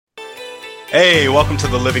Hey, welcome to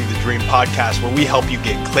the Living the Dream podcast, where we help you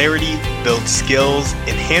get clarity, build skills,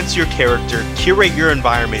 enhance your character, curate your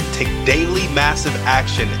environment, take daily massive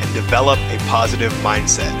action, and develop a positive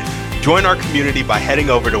mindset. Join our community by heading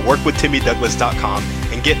over to workwithtimmydouglas.com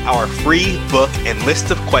and get our free book and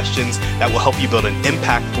list of questions that will help you build an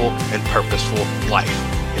impactful and purposeful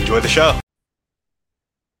life. Enjoy the show.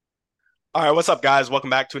 All right, what's up, guys? Welcome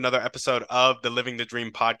back to another episode of the Living the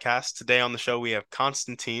Dream podcast. Today on the show, we have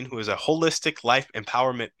Constantin, who is a holistic life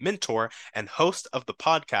empowerment mentor and host of the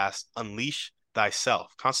podcast, Unleash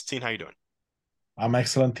Thyself. Constantin, how you doing? I'm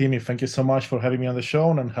excellent, Timmy. Thank you so much for having me on the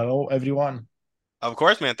show, and hello, everyone. Of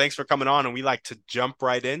course, man. Thanks for coming on, and we like to jump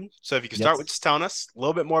right in. So if you could start with Yes, just telling us a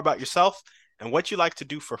little bit more about yourself and what you like to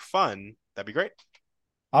do for fun, that'd be great.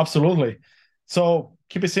 absolutely. So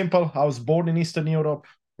keep it simple. I was born in Eastern Europe,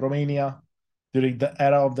 Romania, during the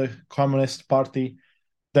era of the Communist Party.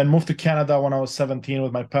 Then moved to Canada when I was 17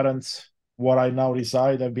 with my parents, where I now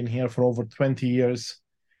reside. I've been here for over 20 years.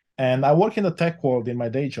 And I work in the tech world in my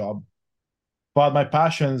day job, but my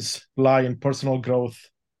passions lie in personal growth,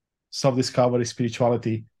 self-discovery,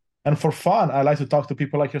 spirituality. And for fun, I like to talk to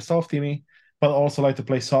people like yourself, Timmy, but also like to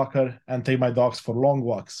play soccer and take my dogs for long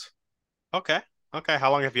walks. Okay. Okay.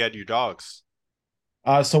 How long have you had your dogs?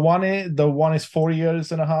 The one is 4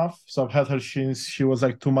 years and a half. So I've had her since she was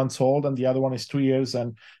like 2 months old, and the other one is 2 years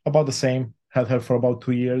and about the same. Had her for about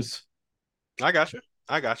 2 years. I got you.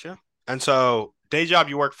 I got you. And so, day job,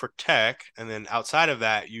 you work for tech, and then outside of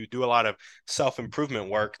that, you do a lot of self-improvement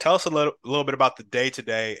work. Tell us a little bit about the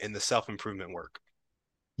day-to-day in the self-improvement work.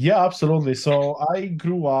 Yeah, absolutely. So I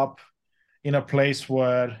grew up in a place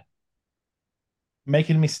where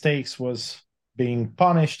making mistakes was being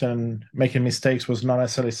punished, and making mistakes was not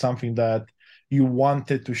necessarily something that you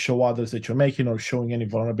wanted to show others that you're making, or showing any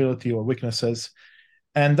vulnerability or weaknesses.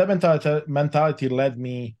 And that mentality led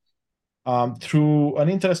me through an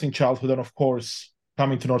interesting childhood, and of course,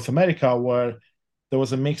 coming to North America, where there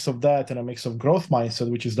was a mix of that and a mix of growth mindset,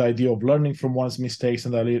 which is the idea of learning from one's mistakes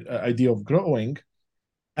and the idea of growing.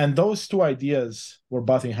 And those two ideas were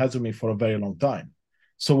butting heads with me for a very long time.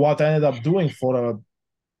 So what I ended up doing for a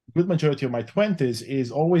good majority of my 20s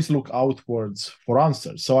is always look outwards for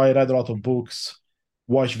answers. So I read a lot of books,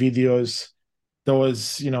 watched videos. There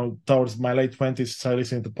was, towards my late 20s, started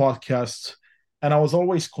listening to podcasts, and I was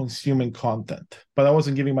always consuming content, but I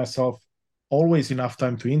wasn't giving myself always enough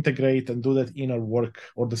time to integrate and do that inner work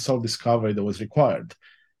or the self-discovery that was required.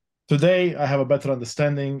 Today, I have a better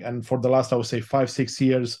understanding, and for the last, I would say, 5, 6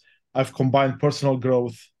 years, I've combined personal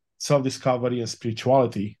growth, self-discovery, and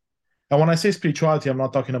spirituality. And when I say spirituality, I'm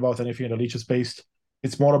not talking about anything religious based.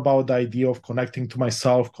 It's more about the idea of connecting to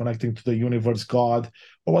myself, connecting to the universe, God,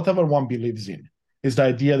 or whatever one believes in. It's the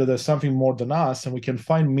idea that there's something more than us and we can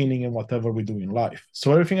find meaning in whatever we do in life.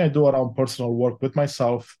 So everything I do around personal work with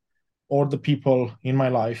myself or the people in my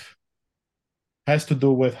life has to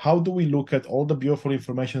do with how do we look at all the beautiful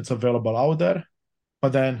information that's available out there,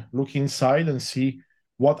 but then look inside and see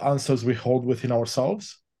what answers we hold within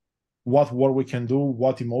ourselves, what work we can do,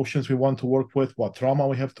 what emotions we want to work with, what trauma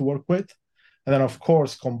we have to work with. And then, of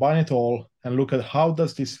course, combine it all and look at how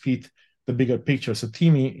does this fit the bigger picture. So,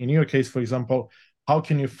 Timmy, in your case, for example, how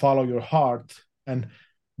can you follow your heart and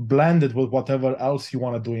blend it with whatever else you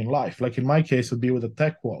want to do in life? Like in my case, it would be with the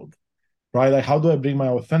tech world, right? Like, how do I bring my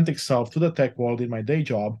authentic self to the tech world in my day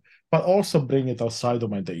job, but also bring it outside of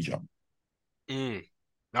my day job? Mm,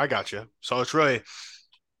 I got you. So it's really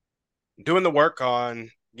doing the work on,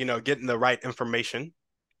 getting the right information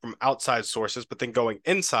from outside sources, but then going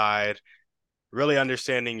inside, really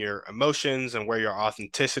understanding your emotions and where your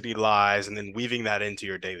authenticity lies, and then weaving that into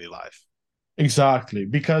your daily life. Exactly,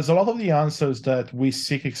 because a lot of the answers that we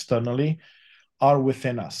seek externally are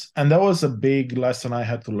within us. And that was a big lesson I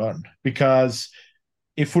had to learn because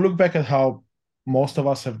if we look back at how most of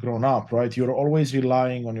us have grown up, right, you're always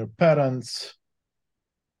relying on your parents,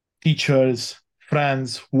 teachers,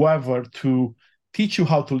 friends, whoever to teach you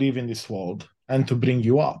how to live in this world and to bring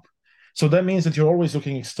you up. So that means that you're always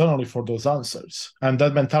looking externally for those answers. And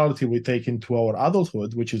that mentality we take into our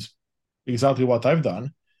adulthood, which is exactly what I've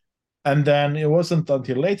done. And then it wasn't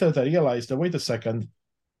until later that I realized that, wait a second,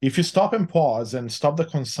 if you stop and pause and stop the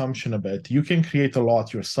consumption a bit, you can create a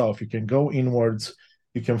lot yourself. You can go inwards,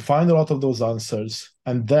 you can find a lot of those answers,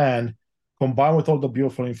 and then combined with all the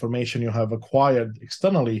beautiful information you have acquired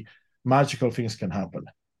externally, magical things can happen.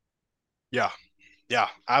 Yeah. Yeah,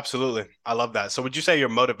 absolutely. I love that. So would you say your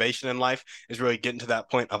motivation in life is really getting to that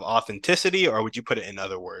point of authenticity, or would you put it in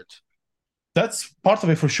other words? That's part of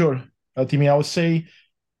it for sure. Timmy, I would say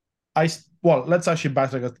well, let's actually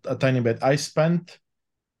backtrack a tiny bit. I spent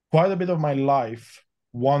quite a bit of my life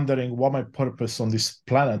wondering what my purpose on this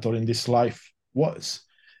planet or in this life was.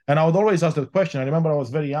 And I would always ask that question. I remember I was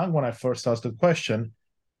very young when I first asked that question,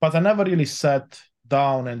 but I never really sat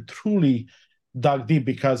down and truly dug deep,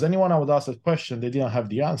 because anyone I would ask that question, they didn't have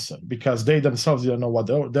the answer because they themselves didn't know what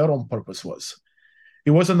their own purpose was.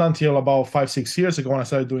 It wasn't until about 5, 6 years ago when I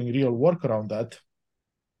started doing real work around that.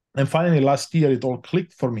 And finally, last year, it all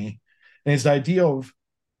clicked for me. And it's the idea of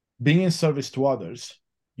being in service to others,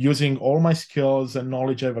 using all my skills and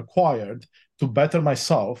knowledge I've acquired to better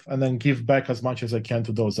myself and then give back as much as I can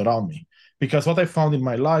to those around me. Because what I found in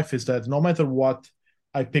my life is that no matter what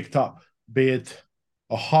I picked up, be it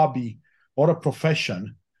a hobby or a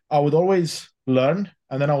profession, I would always learn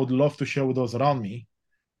and then I would love to share with those around me.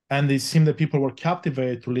 And it seemed that people were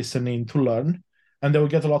captivated to listen in, to learn, and they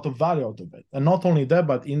would get a lot of value out of it. And not only that,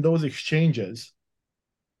 but in those exchanges,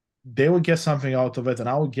 they would get something out of it, and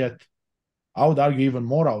I would argue even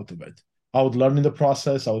more out of it. I would learn in the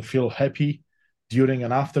process. I would feel happy during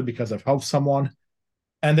and after because I've helped someone.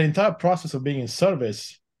 And the entire process of being in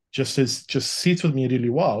service just sits with me really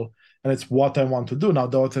well. And it's what I want to do. Now,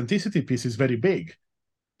 the authenticity piece is very big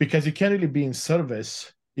because you can't really be in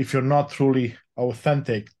service if you're not truly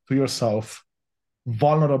authentic to yourself,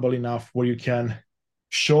 vulnerable enough where you can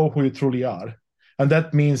show who you truly are. And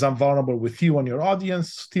that means I'm vulnerable with you and your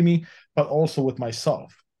audience, Timmy, but also with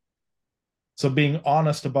myself. So being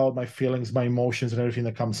honest about my feelings, my emotions, and everything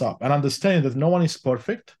that comes up, and understanding that no one is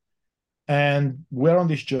perfect. And we're on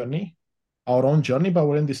this journey, our own journey, but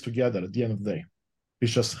we're in this together at the end of the day.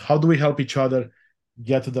 It's just how do we help each other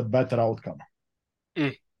get to the better outcome?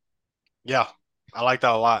 Mm, yeah, I like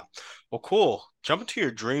that a lot. Well, cool. Jump into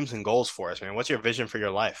your dreams and goals for us, man. What's your vision for your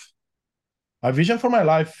life? My vision for my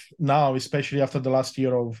life now, especially after the last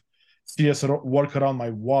year of serious work around my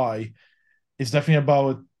why, is definitely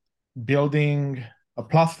about building a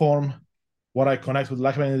platform where I connect with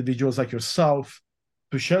like-minded individuals like yourself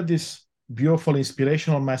to share this beautiful,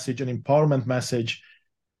 inspirational message and empowerment message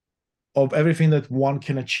of everything that one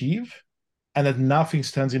can achieve and that nothing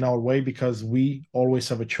stands in our way because we always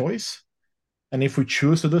have a choice. And if we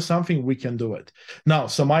choose to do something, we can do it. Now,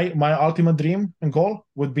 so my ultimate dream and goal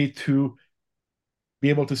would be to be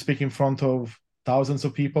able to speak in front of thousands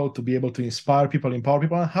of people, to be able to inspire people, empower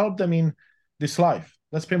people, and help them in this life.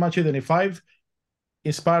 That's pretty much it. And if I've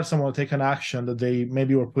inspired someone to take an action that they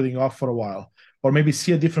maybe were putting off for a while, or maybe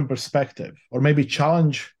see a different perspective, or maybe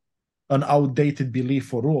challenge an outdated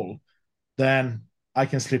belief or rule, then I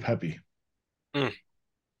can sleep happy. Mm.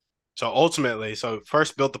 So ultimately, so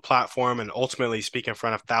first build the platform and ultimately speak in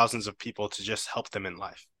front of thousands of people to just help them in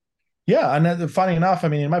life. Yeah, and funny enough, I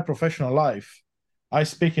mean, in my professional life, I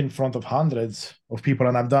speak in front of hundreds of people,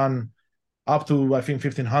 and I've done up to, I think,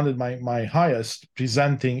 1,500, my highest,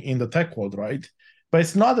 presenting in the tech world, right? But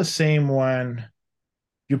it's not the same when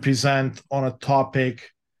you present on a topic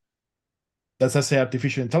that's, let's say,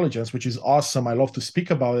 artificial intelligence, which is awesome. I love to speak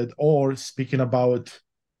about it, or speaking about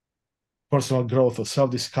personal growth or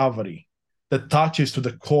self-discovery that touches to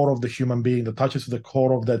the core of the human being, that touches to the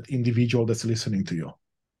core of that individual that's listening to you.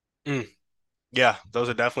 Mm. Yeah, those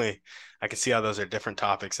are definitely, I can see how those are different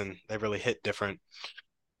topics and they really hit different.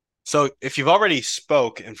 So if you've already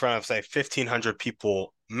spoke in front of, say, 1,500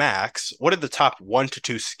 people max, what are the top 1 to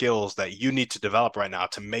 2 skills that you need to develop right now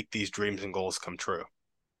to make these dreams and goals come true?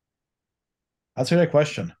 That's a great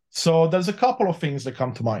question. So there's a couple of things that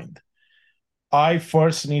come to mind. I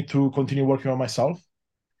first need to continue working on myself.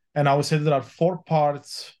 And I would say there are 4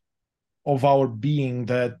 parts of our being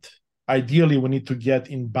that ideally we need to get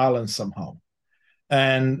in balance somehow.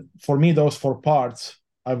 And for me, those 4 parts,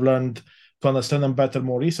 I've learned to understand them better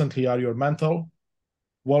more recently, are your mental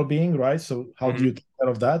well-being, right? So how do you take care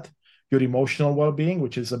of that? Your emotional well-being,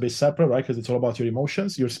 which is a bit separate, right? Because it's all about your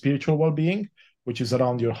emotions, your spiritual well-being, which is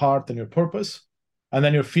around your heart and your purpose, and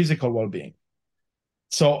then your physical well-being.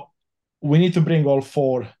 So we need to bring all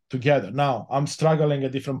 4 together. Now, I'm struggling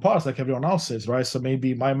at different parts like everyone else is, right? So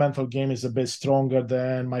maybe my mental game is a bit stronger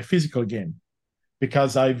than my physical game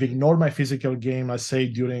because I've ignored my physical game, let's say,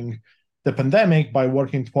 during the pandemic by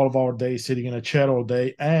working 12-hour days, sitting in a chair all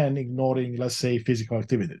day and ignoring, let's say, physical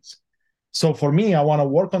activities. So for me, I want to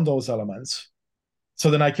work on those elements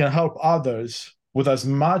so then I can help others with as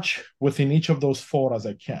much within each of those 4 as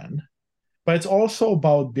I can. But it's also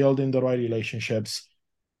about building the right relationships,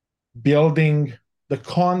 building the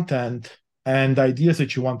content and the ideas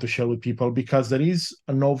that you want to share with people, because there is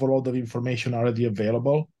an overload of information already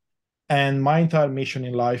available. And my entire mission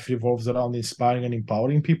in life revolves around inspiring and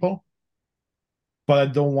empowering people. But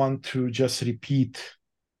I don't want to just repeat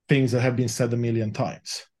things that have been said a million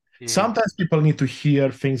times. Mm-hmm. Sometimes people need to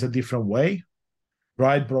hear things a different way,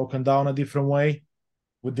 right? Broken down a different way.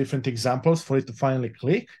 with different examples for it to finally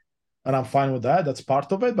click. And I'm fine with that. That's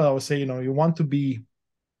part of it. But I would say, you want to be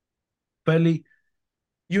fairly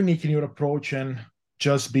unique in your approach and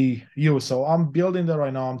just be you. So I'm building that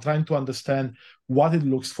right now. I'm trying to understand what it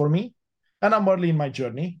looks for me. And I'm early in my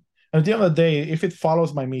journey. And at the end of the day, if it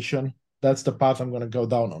follows my mission, that's the path I'm going to go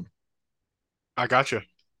down on. I got you.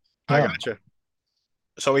 I Yeah. got you.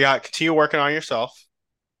 So we got continue working on yourself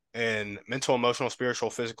in mental, emotional, spiritual,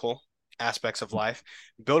 physical aspects of life,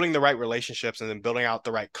 building the right relationships, and then building out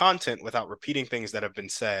the right content without repeating things that have been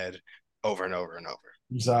said over and over and over.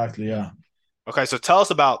 Exactly. Yeah. Okay, so tell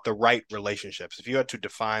us about the right relationships. If you had to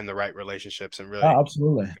define the right relationships and really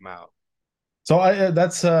Absolutely. come out. So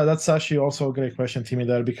that's actually also a great question, Timmy,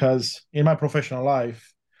 there, because in my professional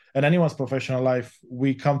life and anyone's professional life,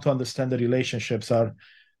 we come to understand that relationships are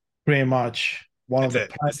pretty much one of That's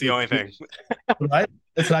the it. It's the only thing. right?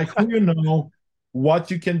 It's like who you know,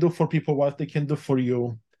 what you can do for people, what they can do for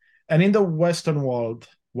you. And in the Western world,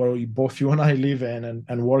 where both you and I live in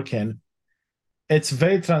and work in, it's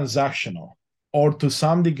very transactional or to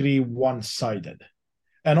some degree one-sided.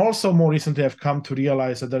 And also more recently, I've come to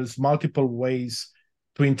realize that there's multiple ways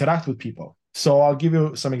to interact with people. So I'll give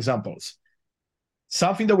you some examples.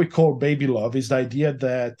 Something that we call baby love is the idea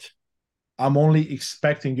that I'm only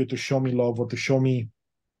expecting you to show me love or to show me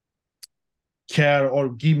care or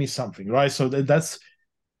give me something, right? So that's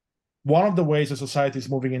one of the ways the society is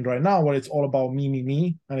moving in right now, where it's all about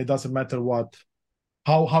me, and it doesn't matter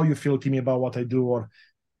how you feel, Timmy, about what I do or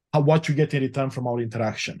what you get in return from our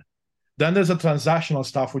interaction. Then there's a transactional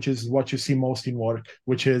stuff, which is what you see most in work,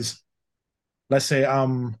 which is, let's say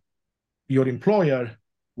I'm your employer.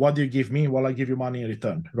 What do you give me? Well, I give you money in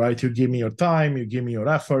return, right? You give me your time, you give me your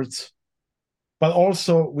efforts. But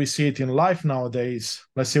also we see it in life nowadays.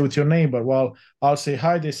 Let's say with your neighbor, well, I'll say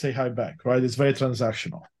hi, they say hi back, right? It's very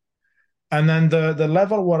transactional. And then the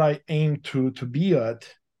level where I aim to be at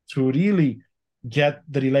to really get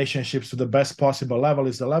the relationships to the best possible level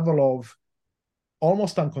is the level of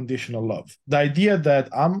almost unconditional love. The idea that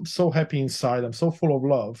I'm so happy inside, I'm so full of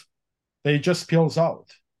love, that it just spills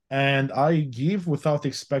out. And I give without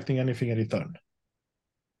expecting anything in return.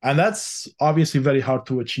 And that's obviously very hard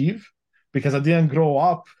to achieve because I didn't grow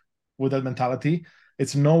up with that mentality.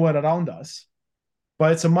 It's nowhere around us,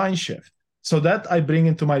 but it's a mind shift. So that I bring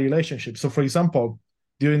into my relationship. So, for example,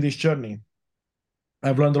 during this journey,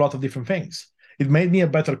 I've learned a lot of different things. It made me a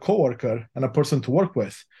better coworker and a person to work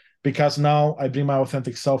with because now I bring my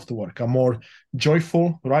authentic self to work. I'm more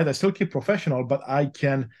joyful, right? I still keep professional, but I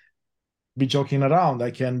can be joking around.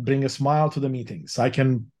 I can bring a smile to the meetings. I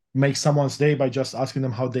can make someone's day by just asking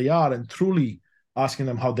them how they are and truly asking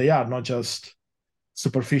them how they are, not just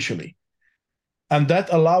superficially. And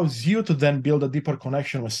that allows you to then build a deeper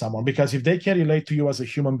connection with someone because if they can relate to you as a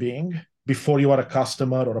human being before you are a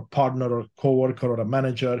customer or a partner or a coworker or a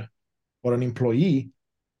manager or an employee,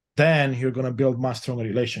 then you're going to build much stronger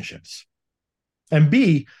relationships. And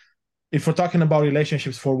B, if we're talking about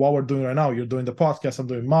relationships for what we're doing right now, you're doing the podcast, I'm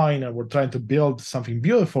doing mine, and we're trying to build something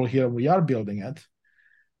beautiful here. We are building it.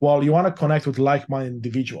 Well, you want to connect with like-minded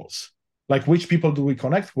individuals. Like which people do we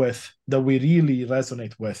connect with that we really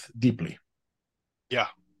resonate with deeply? Yeah.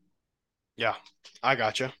 Yeah. I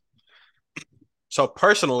gotcha. So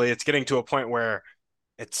personally, it's getting to a point where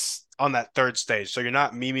it's on that third stage. So you're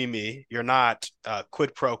not me. You're not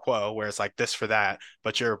quid pro quo, where it's like this for that,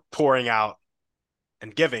 but you're pouring out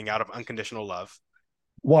and giving out of unconditional love.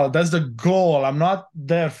 Well, that's the goal. I'm not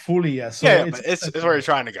there fully yet. So Yeah, but it's where you're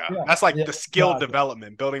trying to go. Yeah, That's like yeah, the skill exactly.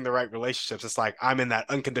 development, building the right relationships. It's like I'm in that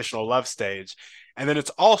unconditional love stage. And then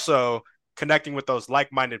it's also connecting with those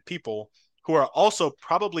like-minded people who are also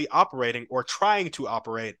probably operating or trying to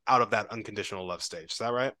operate out of that unconditional love stage. Is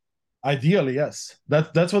that right? Ideally, yes.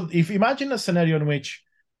 That's what if imagine a scenario in which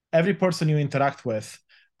every person you interact with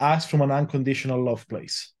acts from an unconditional love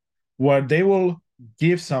place, where they will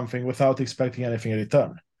give something without expecting anything in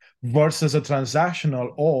return, versus a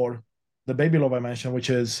transactional or the baby love I mentioned, which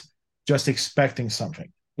is just expecting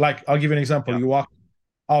something. Like I'll give you an example. Yeah. You walk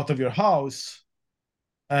out of your house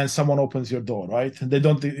and someone opens your door, right? And they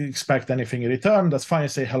don't expect anything in return. That's fine. You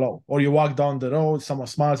say hello. Or you walk down the road, someone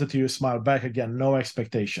smiles at you, you smile back again, no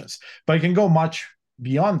expectations. But you can go much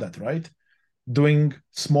beyond that, right? Doing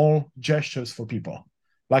small gestures for people.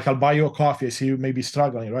 Like I'll buy you a coffee. I see you may be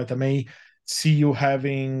struggling, right? I may see you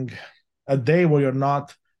having a day where you're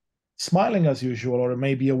not smiling as usual, or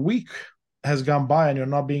maybe a week has gone by and you're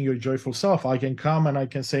not being your joyful self. I can come and I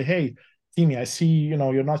can say, hey, Timmy, I see,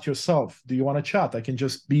 you're not yourself. Do you want to chat? I can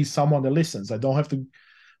just be someone that listens. I don't have to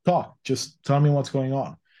talk. Just tell me what's going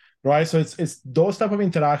on. Right. So it's those type of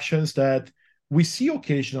interactions that we see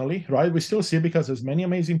occasionally, right? We still see it because there's many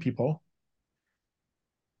amazing people,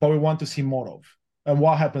 but we want to see more of. And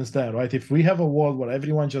what happens then, right? If we have a world where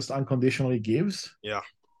everyone just unconditionally gives, Yeah.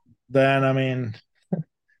 then I mean,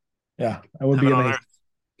 yeah, it would be Heaven on amazing.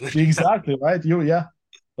 earth. Exactly, right? Yeah,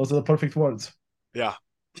 those are the perfect words. Yeah.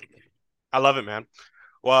 I love it, man.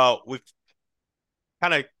 Well, we've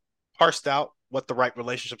kind of parsed out what the right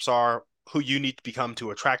relationships are, who you need to become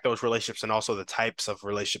to attract those relationships, and also the types of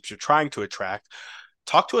relationships you're trying to attract.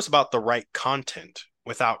 Talk to us about the right content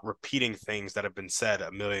without repeating things that have been said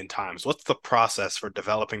a million times. What's the process for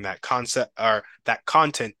developing that concept or that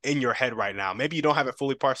content in your head right now? Maybe you don't have it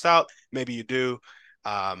fully parsed out. Maybe you do.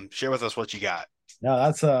 Share with us what you got.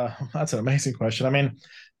 Yeah, that's an amazing question. I mean,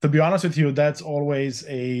 to be honest with you, that's always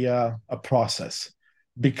a process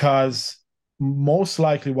because most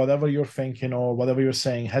likely whatever you're thinking or whatever you're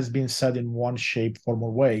saying has been said in one shape, form,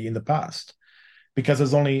 or way in the past. Because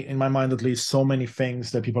there's only, in my mind at least, so many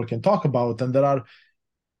things that people can talk about, and there are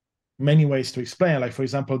many ways to explain. Like, for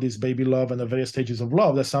example, this baby love and the various stages of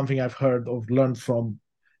love. That's something I've heard of, learned from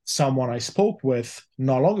someone I spoke with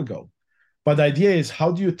not long ago. But the idea is,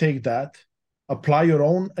 how do you take that, apply your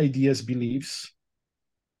own ideas, beliefs,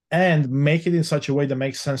 and make it in such a way that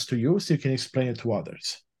makes sense to you so you can explain it to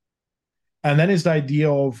others? And then is the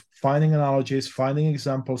idea of finding analogies, finding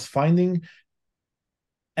examples, finding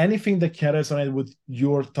anything that can resonate with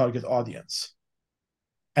your target audience.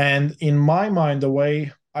 And in my mind, the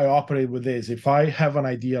way I operate with this, if I have an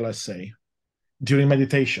idea, let's say, during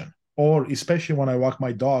meditation, or especially when I walk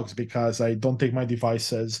my dogs, because I don't take my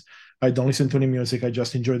devices, I don't listen to any music, I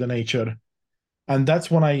just enjoy the nature. And that's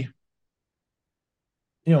when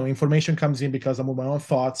information comes in because I'm with my own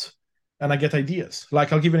thoughts and I get ideas.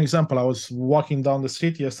 Like, I'll give you an example. I was walking down the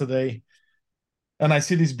street yesterday and I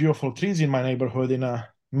see these beautiful trees in my neighborhood in a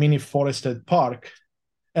mini forested park.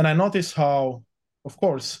 And I notice how, of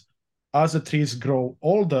course, as the trees grow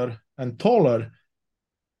older and taller,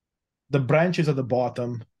 the branches at the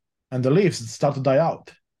bottom and the leaves start to die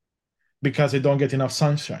out because they don't get enough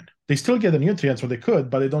sunshine. They still get the nutrients, or they could,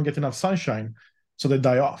 but they don't get enough sunshine, so they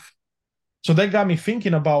die off. So that got me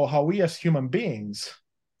thinking about how we as human beings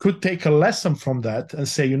could take a lesson from that and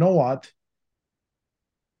say, you know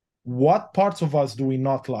what parts of us do we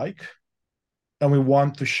not like and we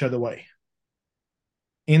want to shed away?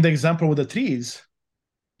 In the example with the trees,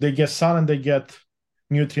 they get sun and they get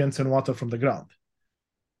nutrients and water from the ground.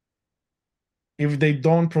 If they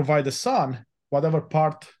don't provide the sun, whatever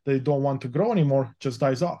part they don't want to grow anymore just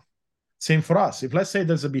dies off. Same for us. If, let's say,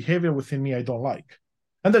 there's a behavior within me I don't like,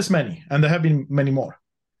 and there's many, and there have been many more,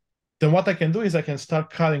 then what I can do is I can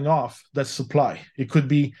start cutting off that supply. It could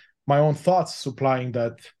be my own thoughts supplying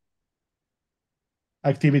that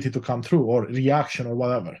activity to come through, or reaction, or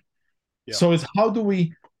whatever. Yeah. So it's, how do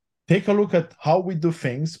we take a look at how we do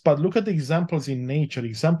things, but look at the examples in nature,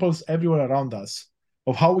 examples everywhere around us,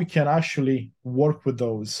 of how we can actually work with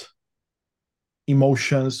those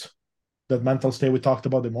emotions, that mental state we talked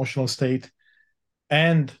about, the emotional state,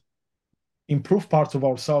 and improve parts of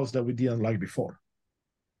ourselves that we didn't like before,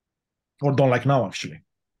 or don't like now, actually.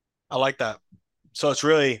 I like that. So it's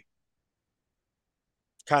really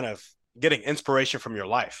kind of getting inspiration from your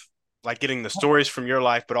life, like getting the stories from your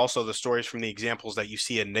life, but also the stories from the examples that you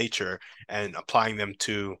see in nature and applying them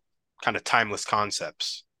to kind of timeless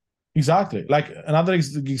concepts. Exactly. Like, another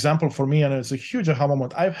example for me, and it's a huge aha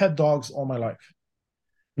moment. I've had dogs all my life.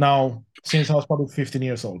 Now, since I was probably 15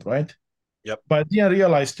 years old, right? Yep. But I didn't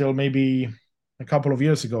realize till maybe a couple of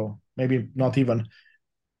years ago, maybe not even,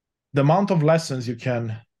 the amount of lessons you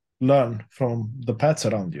can learn from the pets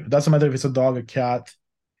around you. It doesn't matter if it's a dog, a cat,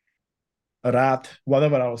 a rat,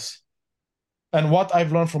 whatever else. And what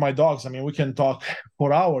I've learned from my dogs, I mean, we can talk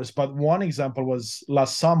for hours, but one example was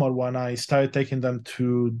last summer when I started taking them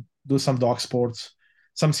to do some dog sports,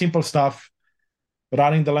 some simple stuff,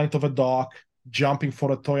 running the length of a dock, jumping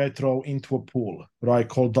for a toy I throw into a pool, right,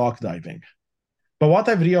 called dog diving. But what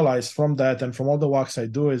I've realized from that and from all the walks I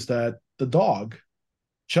do is that the dog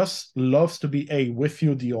just loves to be A, with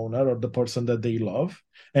you, the owner or the person that they love,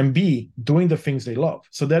 and B, doing the things they love.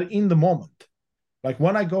 So they're in the moment. Like,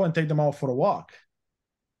 when I go and take them out for a walk,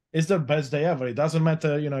 it's their best day ever. It doesn't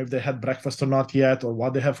matter, if they had breakfast or not yet, or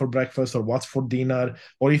what they have for breakfast, or what's for dinner,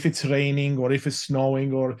 or if it's raining, or if it's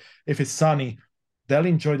snowing, or if it's sunny. They'll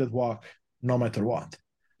enjoy that walk no matter what.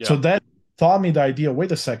 Yeah. So that taught me the idea,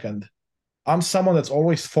 wait a second, I'm someone that's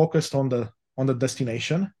always focused on the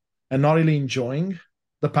destination and not really enjoying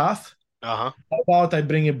the path. Uh-huh. How about I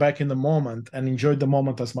bring it back in the moment and enjoy the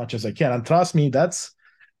moment as much as I can? And trust me, that's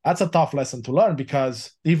a tough lesson to learn,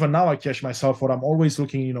 because even now I catch myself where I'm always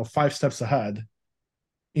looking, 5 steps ahead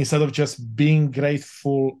instead of just being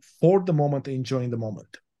grateful for the moment, enjoying the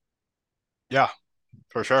moment. Yeah,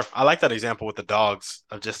 for sure. I like that example with the dogs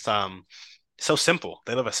of just so simple.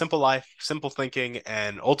 They live a simple life, simple thinking,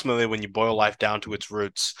 and ultimately when you boil life down to its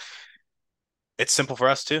roots, it's simple for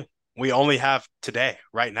us too. We only have today,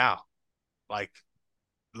 right now. Like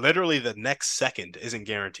literally the next second isn't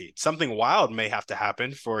guaranteed. Something wild may have to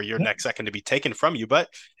happen for your Yeah. next second to be taken from you, but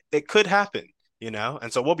it could happen, you know?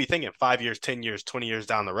 And so we'll be thinking 5 years, 10 years, 20 years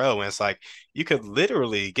down the road. And it's like you could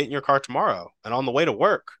literally get in your car tomorrow and on the way to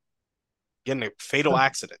work, get in a fatal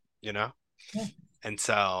accident, you know? Yeah. And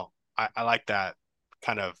so I like that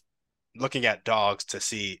kind of looking at dogs to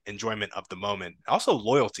see enjoyment of the moment. Also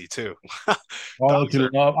loyalty too. Dogs Loyalty, are,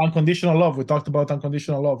 love, unconditional love. We talked about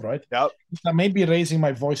unconditional love, right? yep, I may be raising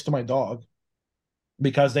my voice to my dog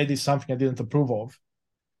because they did something I didn't approve of.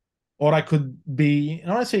 Or I could be,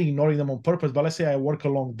 not necessarily ignoring them on purpose, but let's say I work a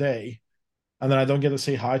long day and then I don't get to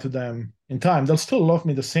say hi to them in time. They'll still love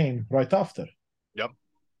me the same right after, yep,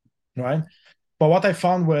 right? But what I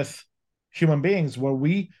found with human beings, where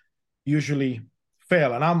we usually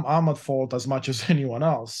fail, and I'm at fault as much as anyone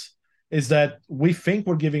else, is that we think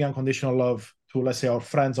we're giving unconditional love to, let's say, our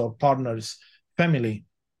friends, our partners, family,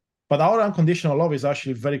 but our unconditional love is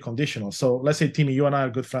actually very conditional. So let's say, Timmy, you and I are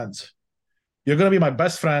good friends. You're gonna be my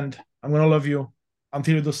best friend. I'm gonna love you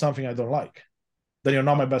until you do something I don't like. Then you're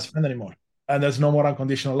not my best friend anymore, and there's no more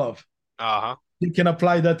unconditional love. uh-huh, You can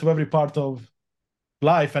apply that to every part of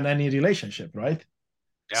life and any relationship, right?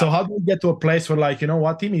 yeah, So how do we get to a place where, like, you know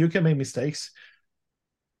what, Timmy, you can make mistakes.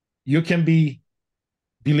 You can be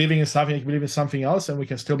believing in something, you can believe in something else, and we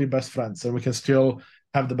can still be best friends and we can still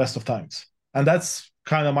have the best of times. And that's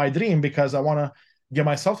kind of my dream because I want to get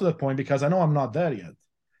myself to that point because I know I'm not there yet.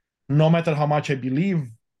 No matter how much I believe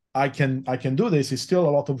I can do this, it's still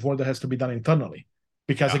a lot of work that has to be done internally.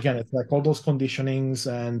 Because yeah, again, it's like all those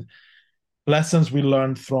conditionings and lessons we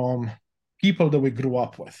learned from people that we grew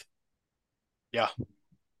up with. yeah,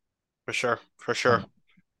 for sure, for sure.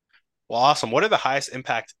 Well, awesome. What are the highest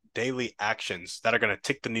impact daily actions that are going to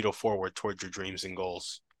tick the needle forward towards your dreams and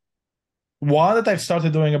goals? One that I've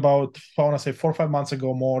started doing about, I want to say 4 or 5 months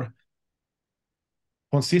ago, more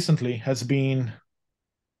consistently, has been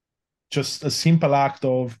just a simple act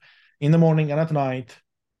of in the morning and at night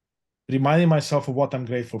reminding myself of what I'm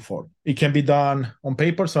grateful for. It can be done on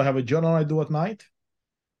paper, so I have a journal I do at night.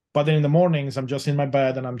 But then in the mornings, I'm just in my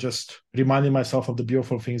bed and I'm just reminding myself of the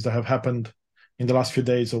beautiful things that have happened in the last few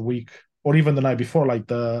days or week, or even the night before, like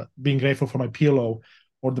the being grateful for my pillow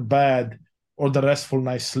or the bed or the restful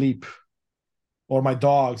nice sleep or my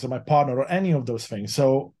dogs or my partner or any of those things.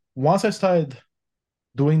 So once I started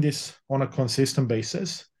doing this on a consistent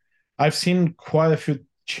basis, I've seen quite a few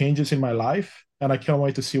changes in my life and I can't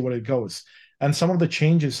wait to see where it goes. And some of the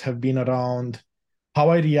changes have been around how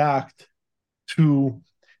I react to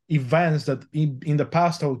events that in the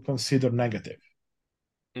past I would consider negative.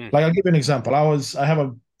 Mm, Like I'll give you an example. I have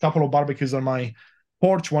a couple of barbecues on my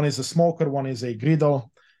porch. One is a smoker, one is a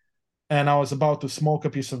griddle, and I was about to smoke a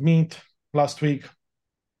piece of meat last week,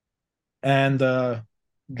 and the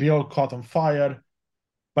grill caught on fire.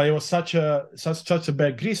 But it was such a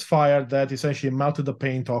bad grease fire that essentially melted the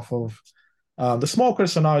paint off of the smoker.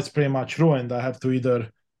 So now it's pretty much ruined. I have to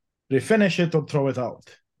either refinish it or throw it out.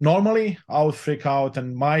 Normally, I would freak out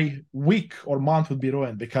and my week or month would be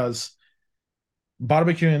ruined because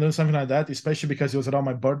barbecuing and doing something like that, especially because it was around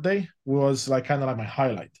my birthday, was like kind of like my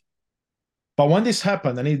highlight. But when this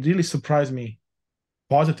happened, and it really surprised me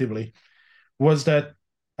positively, was that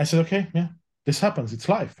I said, okay, yeah, this happens. It's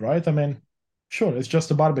life, right? I mean, sure, it's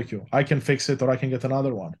just a barbecue. I can fix it or I can get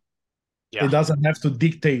another one. It yeah, doesn't have to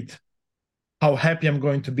dictate how happy I'm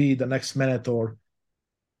going to be the next minute or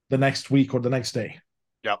the next week or the next day.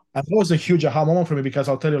 yeah, And that was a huge aha moment for me because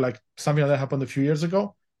I'll tell you, like something like that happened a few years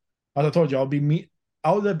ago. As I told you, I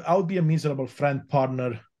would be a miserable friend,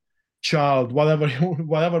 partner, child, whatever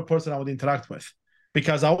whatever person I would interact with,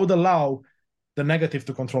 because I would allow the negative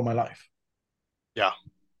to control my life. yeah,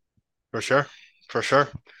 for sure, for sure.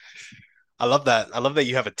 I love that. I love that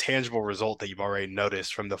you have a tangible result that you've already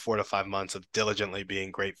noticed from the 4 to 5 months of diligently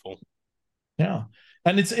being grateful. Yeah,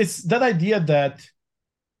 and it's that idea that,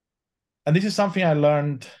 and this is something I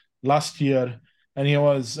learned last year, and it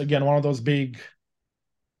was again one of those big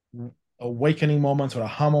awakening moments or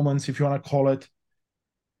aha moments, if you want to call it,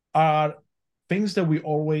 are things that we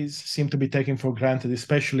always seem to be taking for granted,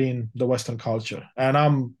 especially in the Western culture. And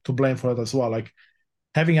I'm to blame for it as well. Like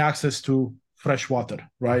having access to fresh water,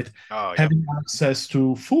 right? Oh, yeah, Having access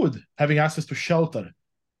to food, having access to shelter,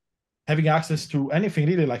 having access to anything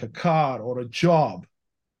really like a car or a job.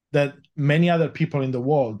 that many other people in the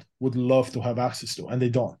world would love to have access to, and they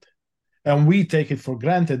don't. And we take it for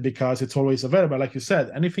granted because it's always available. Like you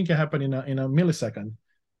said, anything can happen in a millisecond.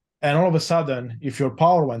 And all of a sudden, if your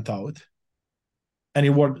power went out and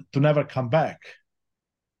it were to never come back,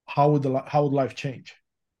 how would life change?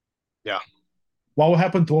 Yeah. What will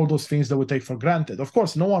happen to all those things that we take for granted? Of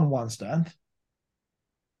course, no one wants that.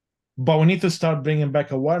 But we need to start bringing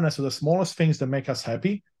back awareness to the smallest things that make us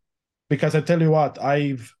happy. Because I tell you what,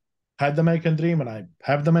 I've had the American dream and I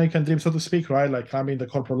have the American dream, so to speak, right? Like climbing the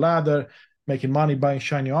corporate ladder, making money, buying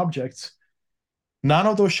shiny objects. None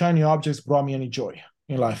of those shiny objects brought me any joy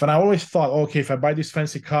in life. And I always thought, okay, if I buy this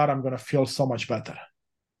fancy car, I'm going to feel so much better.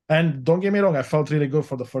 And don't get me wrong, I felt really good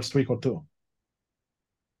for the first week or two.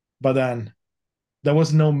 But then there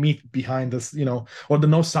was no meat behind this, or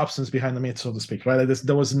no substance behind the meat, so to speak, right? Like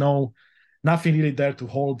there was nothing really there to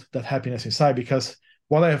hold that happiness inside, because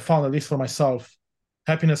what I have found, at least for myself,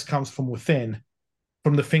 happiness comes from within,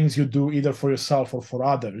 from the things you do either for yourself or for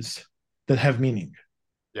others that have meaning.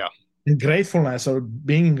 Yeah. And gratefulness, or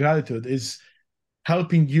being in gratitude, is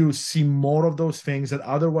helping you see more of those things that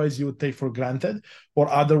otherwise you would take for granted or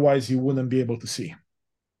otherwise you wouldn't be able to see.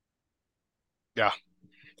 Yeah.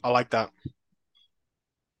 I like that.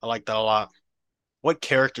 I like that a lot. What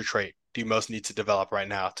character trait do you most need to develop right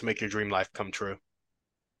now to make your dream life come true?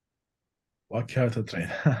 What character trait?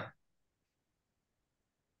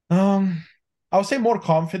 I would say more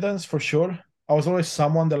confidence for sure. I was always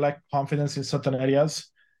someone that lacked confidence in certain areas,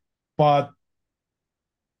 but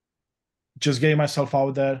just getting myself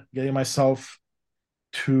out there, getting myself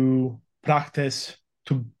to practice,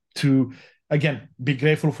 to again be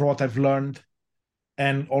grateful for what I've learned,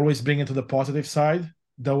 and always bring it to the positive side.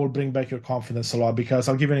 That will bring back your confidence a lot. Because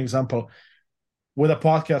I'll give you an example. With a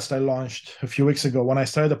podcast I launched a few weeks ago, when I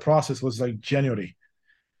started the process was like January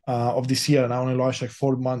of this year, and I only launched like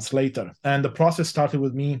 4 months later. And the process started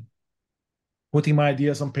with me putting my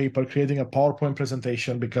ideas on paper, creating a PowerPoint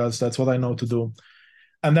presentation, because that's what I know to do.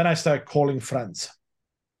 And then I started calling friends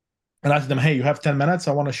and asking them, hey, you have 10 minutes?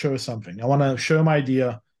 I want to show you something. I want to show you my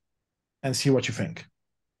idea and see what you think.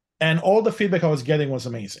 And all the feedback I was getting was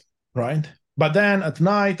amazing, right? But then at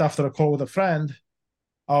night, after a call with a friend,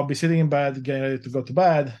 I'll be sitting in bed, getting ready to go to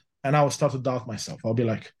bed, and I will start to doubt myself. I'll be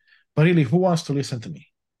like, but really, who wants to listen to me?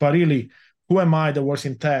 But really, who am I that works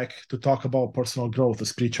in tech to talk about personal growth or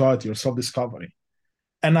spirituality or self-discovery?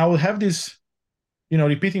 And I will have these,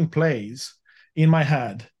 repeating plays in my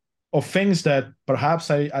head of things that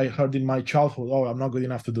perhaps I heard in my childhood. Oh, I'm not good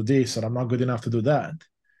enough to do this, or I'm not good enough to do that.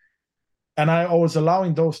 And I was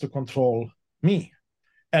allowing those to control me.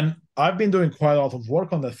 And I've been doing quite a lot of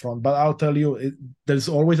work on that front, but I'll tell you, there's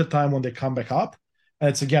always a time when they come back up. And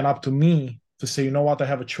it's, again, up to me to say, you know what, I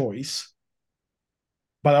have a choice.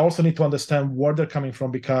 But I also need to understand where they're coming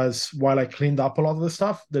from, because while I cleaned up a lot of the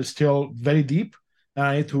stuff, they're still very deep, and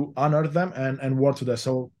I need to unearth them and work to that.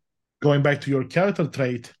 So going back to your character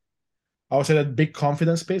trait, I would say that big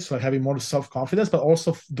confidence space, like having more self-confidence, but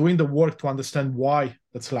also doing the work to understand why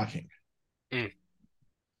that's lacking.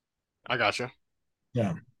 I gotcha.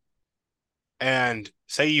 Yeah. And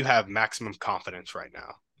say you have maximum confidence right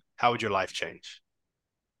now. How would your life change?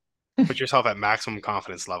 Put yourself at maximum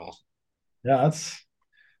confidence level. Yeah, that's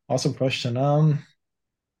awesome question.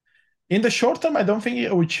 In the short term, I don't think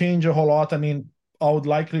it would change a whole lot. I mean, I would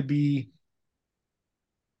likely be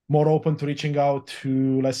more open to reaching out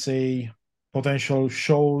to, let's say, potential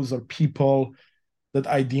shows or people that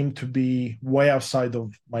I deem to be way outside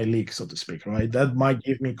of my league, so to speak, right? That might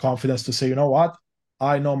give me confidence to say, you know what?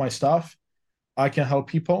 I know my stuff. I can help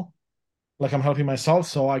people like I'm helping myself,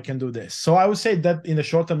 so I can do this. So I would say that in the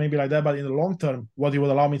short term, maybe like that, but in the long term, what it would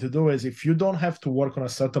allow me to do is, if you don't have to work on a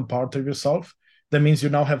certain part of yourself, that means you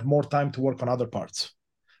now have more time to work on other parts.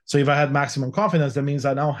 So if I had maximum confidence, that means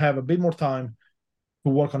I now have a bit more time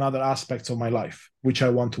to work on other aspects of my life, which I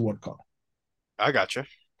want to work on. I gotcha.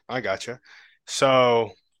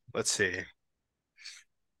 So let's see. I'm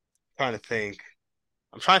trying to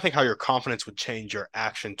think how your confidence would change your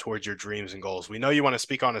action towards your dreams and goals. We know you want to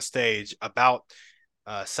speak on a stage about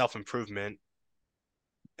self-improvement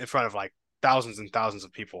in front of like thousands and thousands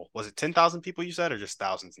of people. Was it 10,000 people you said, or just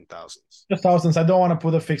thousands and thousands? Just thousands. I don't want to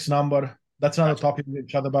put a fixed number. That's another topic we'll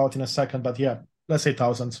chat about in a second, but yeah, let's say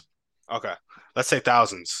thousands. Okay. Let's say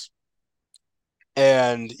thousands.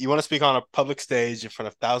 And you want to speak on a public stage in front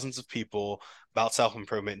of thousands of people about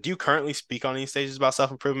self-improvement. Do you currently speak on any stages about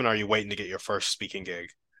self-improvement, or are you waiting to get your first speaking gig?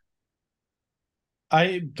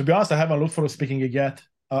 To be honest, I haven't looked for a speaking gig yet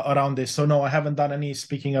around this. So no, I haven't done any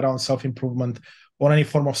speaking around self-improvement on any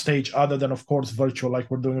form of stage other than, of course, virtual, like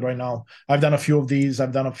we're doing right now. I've done a few of these.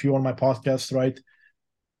 I've done a few on my podcast, right?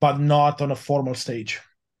 but not on a formal stage.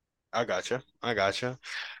 I gotcha. I gotcha.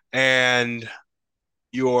 And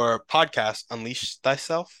your podcast, Unleash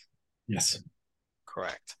Thyself? Yes.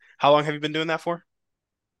 Correct. How long have you been doing that for?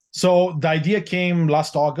 So the idea came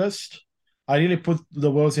last August. I really put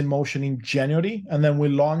the wheels in motion in January, and then we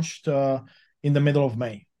launched in the middle of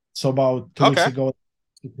May. So about 2 weeks Okay. ago,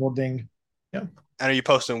 recording. Yeah, And are you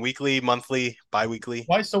posting weekly, monthly, bi-weekly?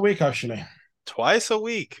 twice a week actually. Twice a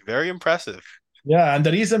week. Very impressive. Yeah, and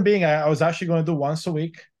the reason being, I was actually going to do once a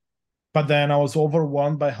week, but then I was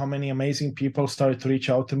overwhelmed by how many amazing people started to reach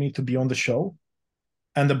out to me to be on the show.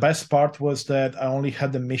 And the best part was that I only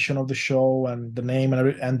had the mission of the show and the name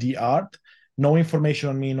and the art, no information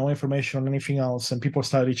on me, no information on anything else. And people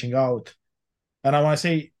started reaching out. And I want to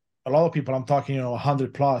say a lot of people, I'm talking,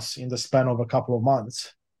 100 plus in the span of a couple of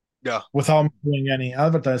months Yeah. without doing any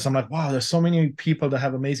advertising. I'm like, wow, there's so many people that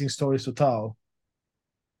have amazing stories to tell.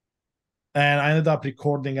 And I ended up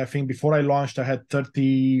recording, I think before I launched, I had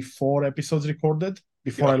 34 episodes recorded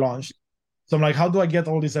before Yeah. I launched. So I'm like, how do I get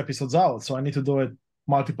all these episodes out? So I need to do it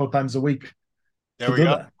multiple times a week There to we do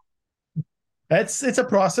go. that. It's a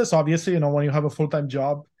process, obviously. When you have a full-time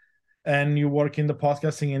job and you work in the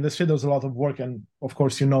podcasting industry, there's a lot of work, and of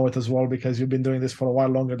course you know it as well because you've been doing this for a while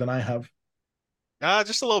longer than I have.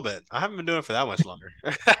 Just a little bit. I haven't been doing it for that much longer.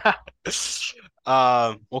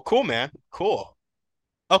 Well, cool, man. Cool.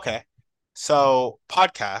 Okay. So,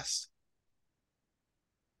 podcast.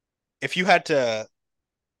 If you had to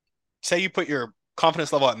say you put your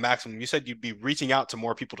confidence level at maximum, you said you'd be reaching out to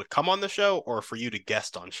more people to come on the show or for you to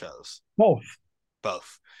guest on shows? Both.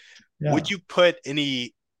 Both. Yeah, Would you put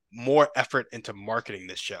any more effort into marketing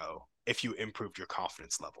this show if you improved your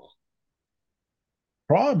confidence level?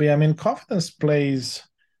 probably. I mean, confidence plays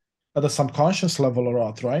at a subconscious level a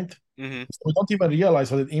lot, right? Mm-hmm. So we don't even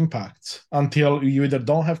realize what it impacts until you either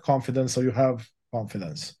don't have confidence or you have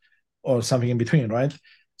confidence or something in between, right?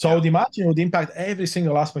 So I Yeah, would imagine it would impact every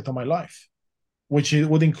single aspect of my life, which it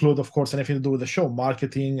would include, of course, anything to do with the show,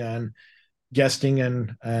 marketing and guesting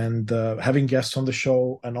and having guests on the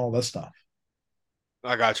show and all that stuff.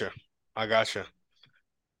 I gotcha. I gotcha.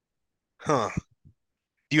 Huh.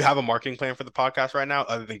 Do you have a marketing plan for the podcast right now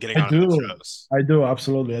other than getting I on other do. shows? I do.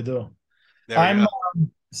 Absolutely. I do. There we I'm go.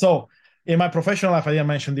 so in my professional life, I didn't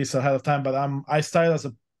mention this ahead of time, but I started as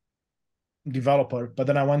a developer, but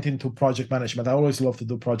then I went into project management. I always loved to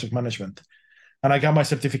do project management and I got my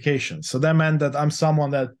certification. So that meant that I'm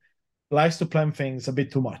someone that likes to plan things a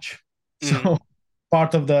bit too much. Mm-hmm. So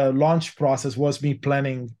part of the launch process was me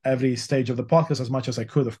planning every stage of the podcast as much as I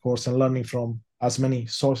could, of course, and learning from as many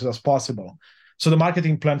sources as possible. So the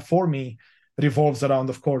marketing plan for me revolves around,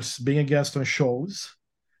 of course, being a guest on shows.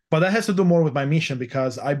 But that has to do more with my mission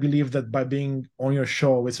because I believe that by being on your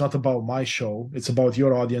show, it's not about my show. It's about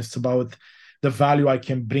your audience. It's about the value I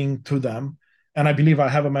can bring to them. And I believe I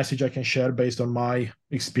have a message I can share based on my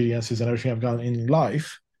experiences and everything I've done in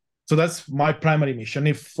life. So that's my primary mission.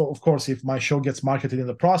 If, of course, if my show gets marketed in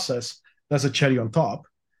the process, that's a cherry on top.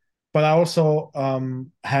 But I also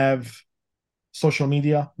have social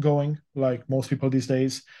media going, like most people these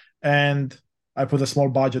days, and I put a small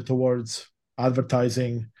budget towards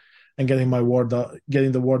advertising and getting the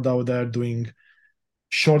word out there, doing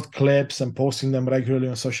short clips and posting them regularly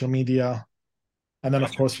on social media, and then of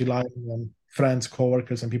Gotcha. course relying on friends,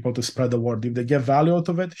 coworkers, and people to spread the word. If they get value out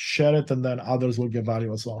of it, share it, and then others will get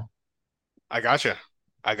value as well. I gotcha.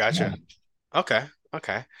 I Yeah. gotcha. Okay.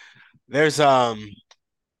 Okay. There's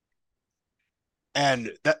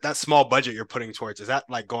and that small budget you're putting towards, is that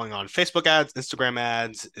like going on Facebook ads, Instagram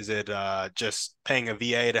ads? Is it just paying a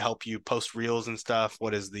VA to help you post reels and stuff?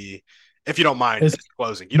 What is the, if you don't mind Is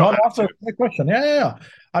disclosing, you don't not have also to. a great question. Yeah, yeah, yeah.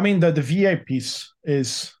 I mean, the VA piece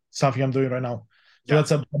is something I'm doing right now. So Yeah,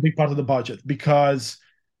 that's a big part of the budget because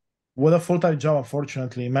with a full-time job,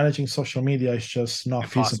 unfortunately, managing social media is just not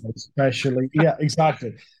feasible, impossible. especially, yeah,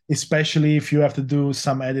 exactly. Especially if you have to do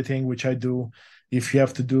some editing, which I do, if you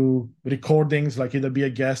have to do recordings, like either be a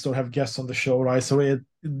guest or have guests on the show, right? So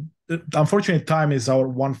unfortunately, time is our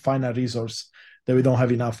one final resource that we don't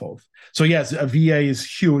have enough of. So yes, a VA is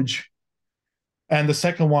huge. And the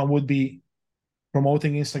second one would be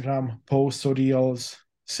promoting Instagram posts or reels.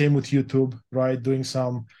 Same with YouTube, right? Doing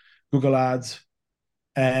some Google ads.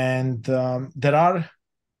 And I'm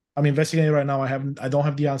investigating right now. I don't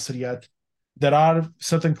have the answer yet. There are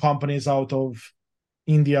certain companies out of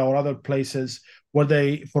India or other places where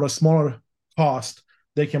they, for a smaller cost,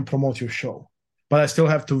 they can promote your show. But I still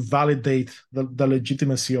have to validate the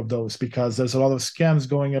legitimacy of those because there's a lot of scams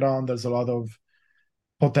going around. There's a lot of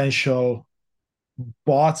potential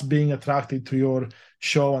bots being attracted to your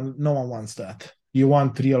show, and no one wants that. You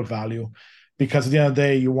want real value. because at the end of the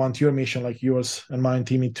day, you want your mission, like yours and mine,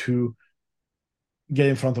 Timmy, to get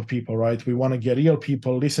in front of people, right? We want to get real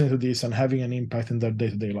people listening to this and having an impact in their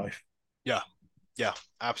day-to-day life. Yeah. Yeah,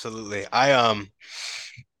 absolutely. I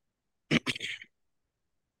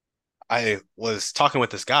was talking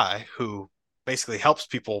with this guy who basically helps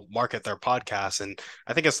people market their podcasts, and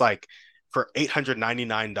I think it's like for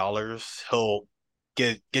 $899, he'll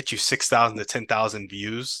get you 6,000 to 10,000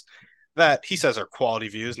 views that he says are quality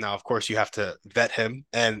views. Now, of course, you have to vet him,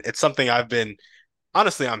 and it's something I've been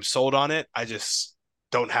honestly, I'm sold on it. I just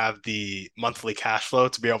don't have the monthly cash flow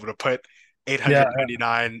to be able to put Yeah,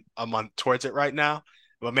 899 a month towards it right now.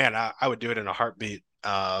 But man, I would do it in a heartbeat.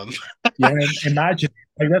 yeah. Imagine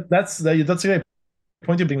like that's a great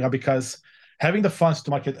point you bring up, because having the funds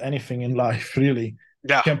to market anything in life really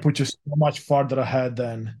Yeah, can put you so much farther ahead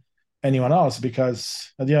than anyone else.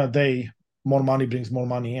 Because at the end of the day, more money brings more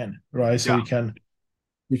money in, right? So yeah.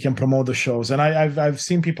 you can promote the shows, and I've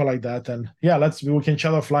seen people like that, and yeah, we can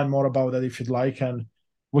chat offline more about that if you'd like, and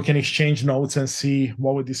we can exchange notes and see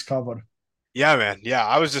what we discover. Yeah, man. Yeah,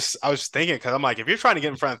 I was just thinking because I'm like, if you're trying to get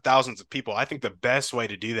in front of thousands of people, I think the best way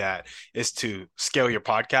to do that is to scale your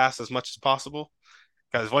podcast as much as possible.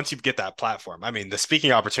 Because once you get that platform, I mean, the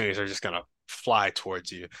speaking opportunities are just gonna fly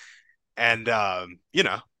towards you. And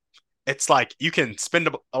it's like you can spend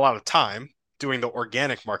a lot of time doing the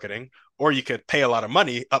organic marketing, or you could pay a lot of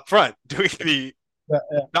money up front doing the Yeah,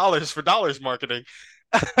 yeah. dollars for dollars marketing.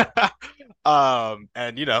 And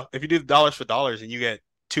if you do the dollars for dollars and you get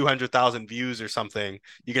 200,000 views or something,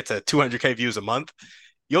 you get to 200K views a month.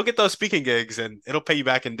 You'll get those speaking gigs and it'll pay you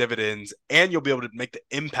back in dividends, and you'll be able to make the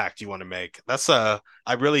impact you want to make.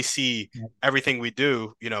 I really see everything we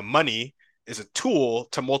do, money is a tool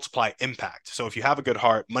to multiply impact. So if you have a good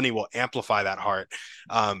heart, money will amplify that heart.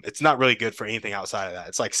 It's not really good for anything outside of that.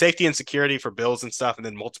 It's like safety and security for bills and stuff, and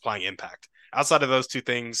then multiplying impact. Outside of those two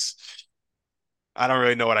things, I don't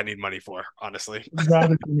really know what I need money for, honestly.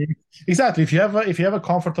 Exactly. If you have a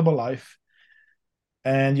comfortable life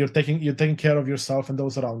and you're taking care of yourself and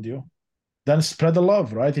those around you, then spread the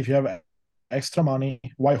love, right? If you have extra money,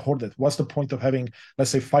 why hoard it? What's the point of having,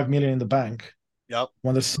 let's say, 5 million in the bank Yep.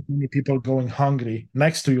 when there's so many people going hungry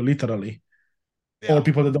next to you, literally, Yeah. or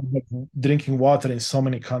people that don't have drinking water in so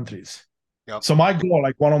many countries? Yep. So my goal,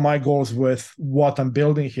 like one of my goals with what I'm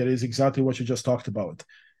building here, is exactly what you just talked about.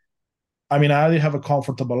 I mean, I already have a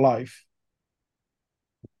comfortable life.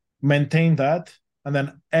 Maintain that, and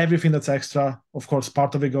then everything that's extra, of course,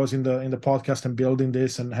 part of it goes in the podcast and building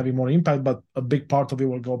this and having more impact, but a big part of it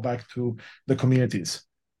will go back to the communities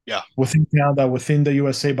Yeah. within Canada, within the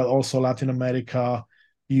USA, but also Latin America,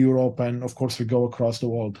 Europe, and of course we go across the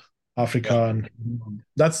world, Yeah. Africa, and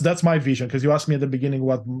that's my vision. Because you asked me at the beginning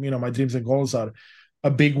what my dreams and goals are. A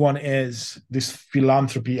big one is this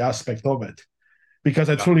philanthropy aspect of it, because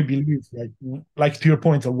I Yeah. truly believe, like to your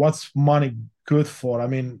point of what's money good for. I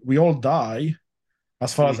mean, we all die,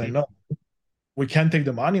 as far as I Mhm. know. We can't take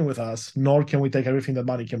the money with us, nor can we take everything that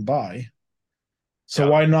money can buy. So Yeah.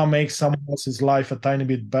 why not make someone else's life a tiny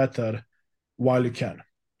bit better while you can?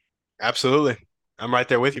 Absolutely. I'm right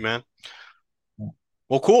there with you, man.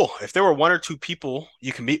 Well, cool. If there were one or two people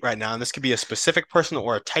you can meet right now, and this could be a specific person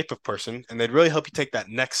or a type of person, and they'd really help you take that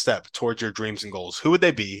next step towards your dreams and goals, who would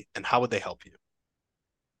they be and how would they help you?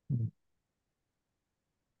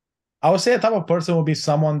 I would say a type of person would be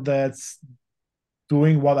someone that's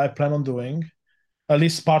doing what I plan on doing, at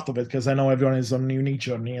least part of it, because I know everyone is on a unique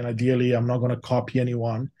journey, and ideally, I'm not going to copy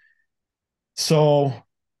anyone. So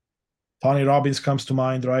Tony Robbins comes to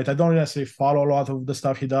mind, right? I don't necessarily follow a lot of the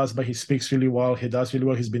stuff he does, but he speaks really well. He does really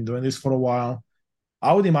well. He's been doing this for a while.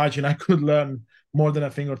 I would imagine I could learn more than a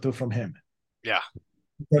thing or two from him Yeah.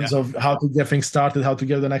 in Yeah. terms of how to get things started, how to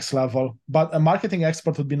get to the next level. But a marketing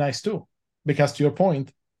expert would be nice too, because to your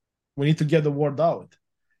point, we need to get the word out.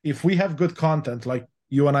 If we have good content like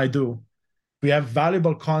you and I do, we have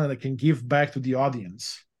valuable content that can give back to the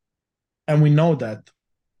audience, and we know that,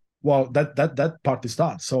 well, that part is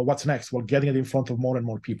done. So what's next? Well, getting it in front of more and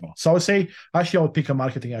more people. So I would say, actually, I would pick a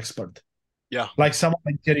marketing expert, Yeah. like someone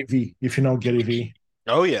like Gary V, if you know Gary V.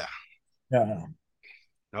 Oh, yeah. Yeah,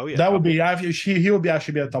 Oh, yeah. that would be, he would be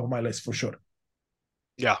actually be at the top of my list for sure.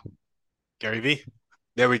 Yeah. Gary V.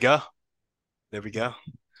 There we go. There we go.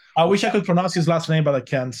 I wish I could pronounce his last name, but I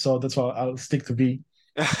can't. So that's why I'll stick to V.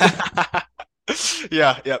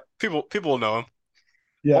 Yeah. Yeah. People will know him.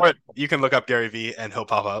 Yeah, Or you can look up Gary V and he'll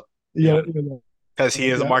pop up, yeah, because he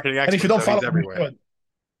is a yeah. marketing And if you expert, don't so follow he's him, you everywhere. should.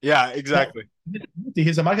 Yeah, No, exactly.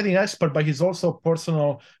 he's a marketing expert, but he's also a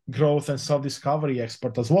personal growth and self-discovery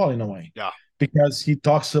expert as well, in a way, Yeah. because he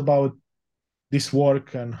talks about this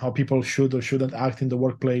work and how people should or shouldn't act in the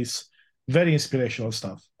workplace Very inspirational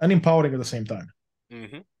stuff and empowering at the same time.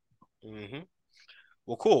 Mm-hmm. Mm-hmm.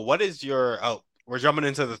 Well, cool. What is your, oh, we're jumping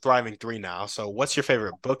into the Thriving Three now. So what's your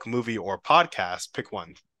favorite book, movie, or podcast? Pick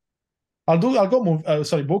one. I'll go move.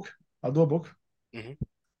 Sorry, book. I'll do a book, Mm-hmm.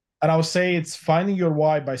 and I would say it's Finding Your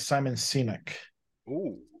Why by Simon Sinek,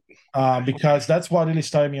 Ooh. because that's what really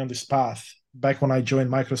started me on this path. Back when I joined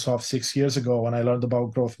Microsoft 6 years ago, when I learned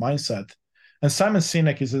about growth mindset, and Simon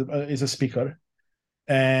Sinek is a speaker,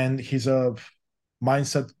 and he's a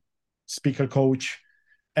mindset speaker coach,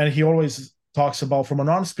 and he always talks about from a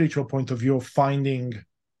non-spiritual point of view finding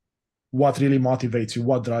what really motivates you,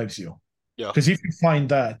 what drives you. Yeah. Because if you find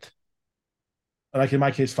that, like in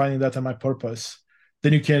my case, finding that and my purpose,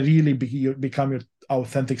 then you can really become your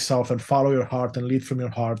authentic self and follow your heart and lead from your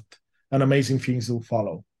heart, and amazing things will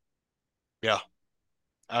follow. Yeah.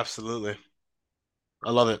 Absolutely.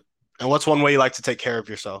 I love it. And what's one way you like to take care of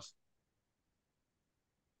yourself?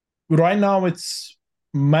 Right now, it's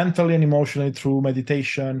mentally and emotionally through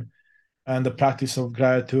meditation and the practice of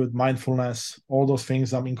gratitude, mindfulness, all those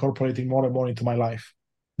things I'm incorporating more and more into my life.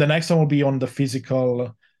 The next one will be on the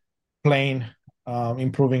physical plane,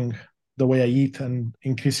 improving the way I eat and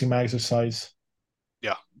increasing my exercise.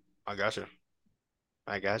 Yeah. I got you.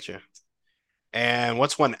 I got you. And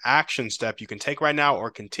what's one action step you can take right now or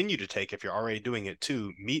continue to take if you're already doing it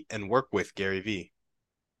to meet and work with Gary Vee?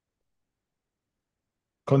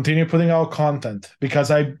 Continue putting out content, because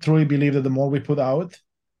I truly believe that the more we put out,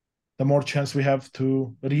 the more chance we have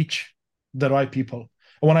to reach the right people.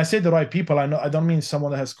 And when I say the right people, I don't mean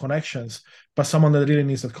someone that has connections, but someone that really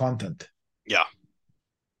needs the content. Yeah.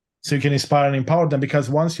 So you can inspire and empower them, because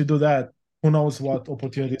once you do that, who knows what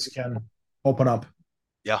opportunities can open up.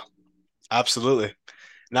 Yeah. Absolutely.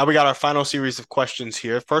 Now we got our final series of questions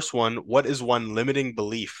here. First one, what is one limiting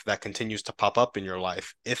belief that continues to pop up in your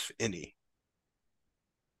life, if any?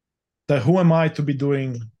 That who am I to be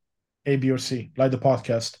doing A, B, or C, like the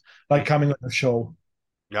podcast, like coming on the show.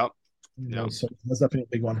 Yep. Yep. So that's definitely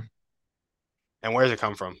a big one. And where does it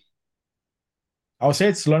come from? I would say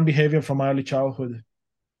it's learned behavior from my early childhood.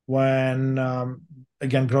 When,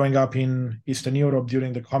 again, growing up in Eastern Europe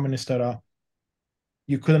during the communist era,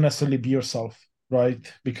 you couldn't necessarily be yourself,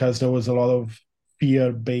 right? Because there was a lot of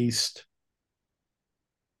fear-based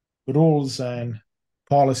rules and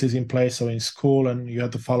policies in place. So in school, and you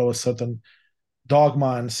had to follow a certain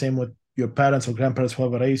dogma, and same with your parents or grandparents,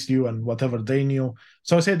 whoever raised you and whatever they knew.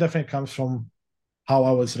 So I say it definitely comes from how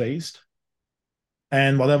I was raised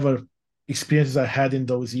and whatever experiences I had in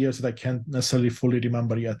those years that I can't necessarily fully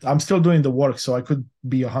remember yet. I'm still doing the work, so I could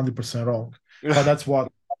be 100% wrong, but that's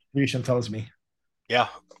what intuition tells me. Yeah,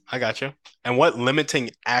 I got you. And what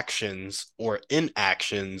limiting actions or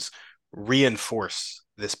inactions reinforce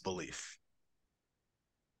this belief?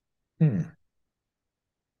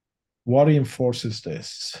 What reinforces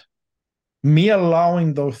this? Me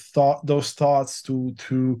allowing those thoughts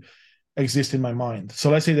to exist in my mind. So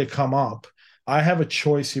let's say they come up. I have a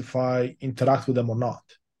choice if I interact with them or not.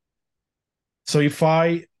 So if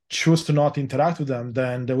I choose to not interact with them,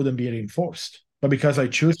 then they wouldn't be reinforced. But because I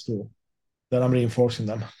choose to, then I'm reinforcing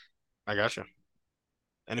them. I got you.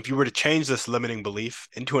 And if you were to change this limiting belief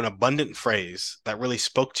into an abundant phrase that really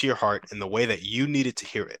spoke to your heart in the way that you needed to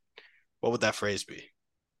hear it, what would that phrase be?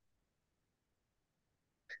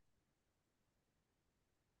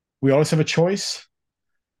 We always have a choice,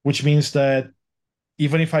 which means that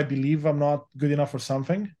even if I believe I'm not good enough for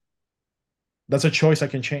something, that's a choice I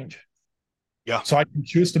can change. Yeah. So I can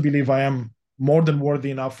choose to believe I am more than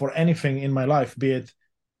worthy enough for anything in my life, be it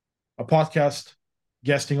a podcast,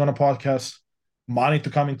 guesting on a podcast, money to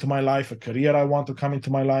come into my life, a career I want to come into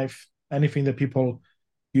my life, anything that people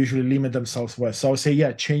usually limit themselves with. So I would say,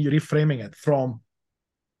 yeah, change, reframing it from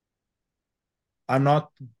I'm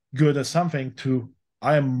not good at something to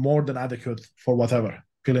I am more than adequate for whatever.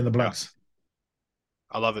 Fill in the blanks.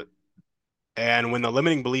 I love it. And when the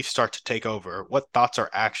limiting beliefs start to take over, what thoughts or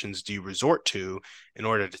actions do you resort to in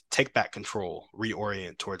order to take back control,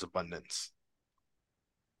 reorient towards abundance?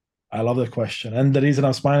 I love that question. And the reason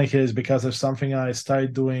I'm smiling here is because there's something I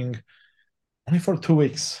started doing only for 2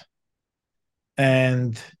 weeks.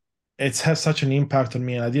 And it has such an impact on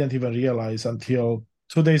me. And I didn't even realize until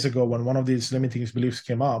 2 days ago when one of these limiting beliefs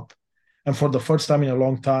came up. And for the first time in a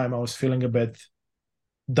long time, I was feeling a bit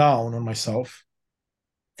down on myself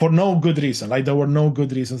for no good reason. Like there were no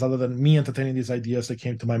good reasons other than me entertaining these ideas that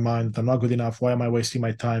came to my mind. I'm not good enough. Why am I wasting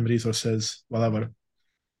my time, resources, whatever?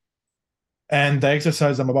 And the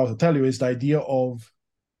exercise I'm about to tell you is the idea of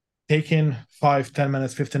taking 5, 10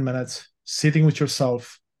 minutes, 15 minutes, sitting with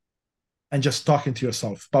yourself and just talking to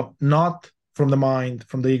yourself, but not from the mind,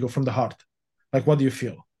 from the ego, from the heart. Like, what do you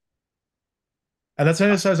feel? And that's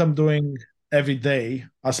an exercise I'm doing every day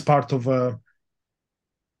as part of a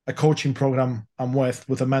coaching program I'm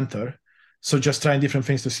with a mentor. So just trying different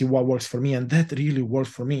things to see what works for me. And that really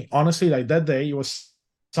worked for me. Honestly, like that day, it was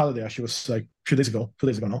Saturday, actually, it was like a few days ago, 2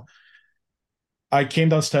 days ago now. I came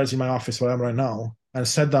downstairs in my office where I'm right now and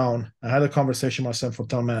sat down. I had a conversation with myself for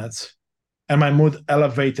 10 minutes and my mood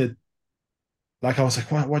elevated. Like I was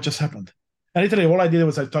like, what just happened? And literally all I did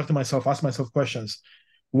was I talked to myself, asked myself questions.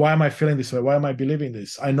 Why am I feeling this way? Why am I believing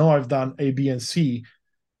this? I know I've done A, B, and C.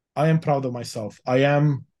 I am proud of myself.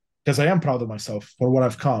 Because I am proud of myself for what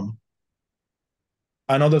I've come.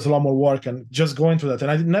 I know there's a lot more work and just going through that. And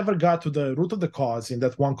I never got to the root of the cause in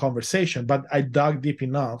that one conversation, but I dug deep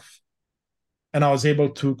enough and I was able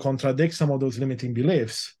to contradict some of those limiting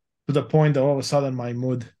beliefs to the point that all of a sudden my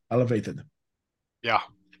mood elevated. Yeah,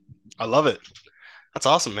 I love it. That's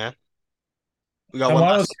awesome, man. We got And one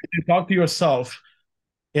one of last. the things you talk to yourself,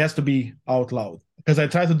 it has to be out loud because I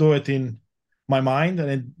tried to do it in my mind and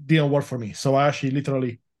it didn't work for me. So I actually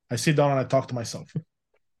literally I sit down and I talk to myself.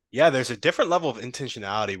 Yeah, there's a different level of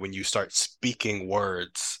intentionality when you start speaking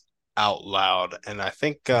words out loud. And I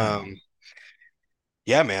think,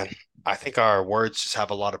 yeah, man, I think our words just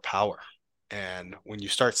have a lot of power. And when you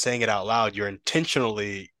start saying it out loud, you're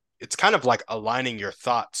intentionally, it's kind of like aligning your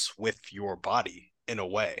thoughts with your body in a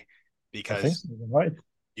way, I think because so, right.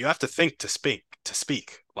 you have to think to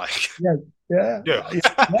speak. Like, Yeah, yeah, yeah,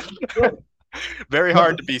 yeah, sure. very No,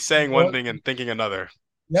 hard to be saying one thing and thinking another.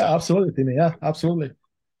 So, yeah, absolutely, Timmy. Yeah, absolutely.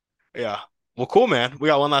 yeah. Well, cool, man. We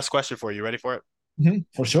got one last question for you. Ready for it?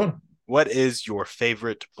 For sure. What is your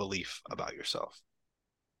favorite belief about yourself?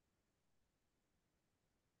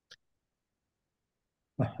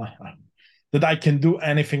 That I can do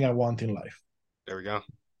anything I want in life. There we go.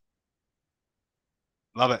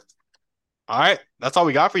 Love it. All right. That's all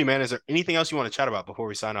we got for you, man. Is there anything else you want to chat about before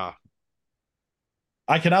we sign off?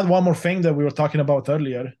 I can add one more thing that we were talking about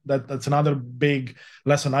earlier. That's another big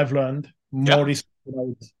lesson I've learned Yeah. more recently, I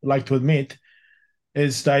would like to admit,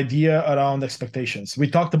 is the idea around expectations. We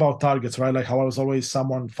talked about targets, right? Like how I was always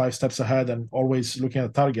someone 5 steps ahead and always looking at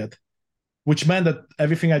a target, which meant that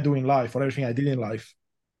everything I do in life or everything I did in life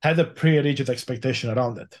had a pre-rigid expectation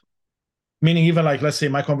around it. Meaning, even like, let's say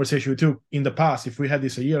my conversation with you in the past, if we had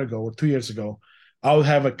this a year ago or 2 years ago, I would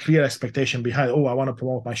have a clear expectation behind, oh, I want to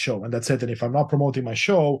promote my show. And that's it. And if I'm not promoting my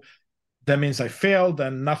show, that means I failed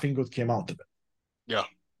and nothing good came out of it. Yeah.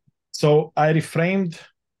 So I reframed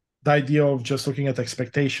the idea of just looking at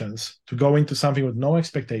expectations to go into something with no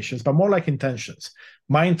expectations, but more like intentions.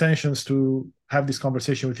 My intentions to have this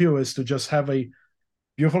conversation with you is to just have a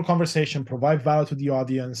beautiful conversation, provide value to the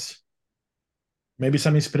audience, maybe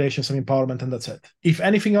some inspiration, some empowerment, and that's it. If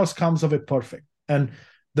anything else comes of it, perfect. And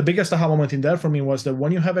the biggest aha moment in there for me was that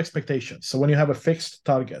when you have expectations, so when you have a fixed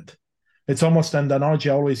target, it's almost, and the analogy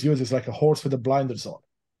I always use is like a horse with a blinders on.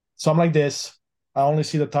 So I'm like this, I only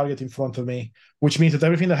see the target in front of me, which means that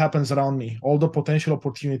everything that happens around me, all the potential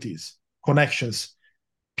opportunities, connections,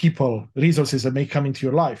 people, resources that may come into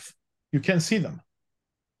your life, you can't see them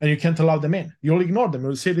and you can't allow them in. You'll ignore them.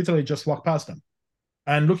 You'll see literally just walk past them.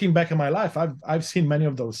 And looking back at my life, I've seen many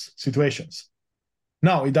of those situations.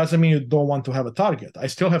 Now, it doesn't mean you don't want to have a target. I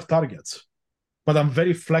still have targets, but I'm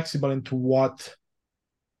very flexible into what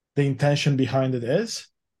the intention behind it is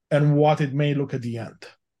and what it may look at the end.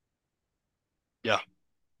 Yeah.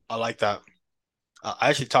 I like that. I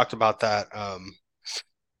actually talked about that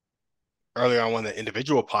earlier on one of the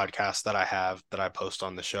individual podcasts that I have that I post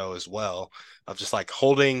on the show as well, of just like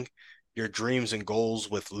holding your dreams and goals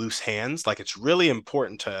with loose hands. Like it's really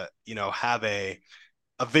important to, have a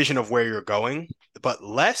vision of where you're going, but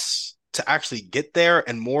less to actually get there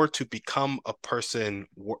and more to become a person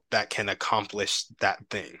that can accomplish that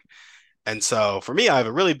thing. And so for me, I have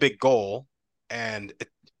a really big goal, and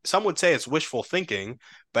some would say it's wishful thinking,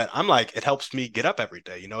 but I'm like, it helps me get up every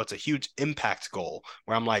day. It's a huge impact goal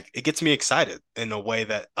where I'm like, it gets me excited in a way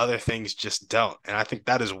that other things just don't. And I think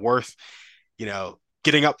that is worth,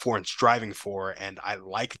 getting up for and striving for. And I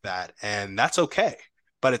like that. And that's okay.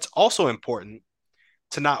 But it's also important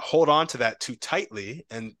to not hold on to that too tightly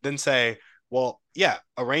and then say, well, yeah,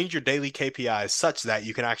 arrange your daily KPIs such that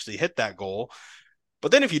you can actually hit that goal.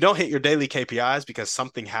 But then if you don't hit your daily KPIs because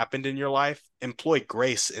something happened in your life, employ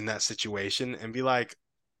grace in that situation and be like,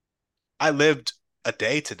 I lived a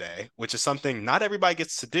day today, which is something not everybody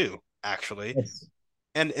gets to do, actually. Yes.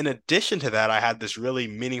 And in addition to that, I had this really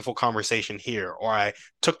meaningful conversation here, or I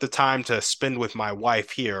took the time to spend with my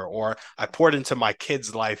wife here, or I poured into my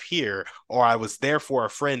kids' life here, or I was there for a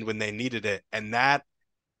friend when they needed it. And that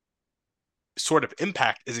sort of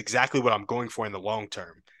impact is exactly what I'm going for in the long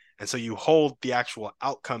term. And so you hold the actual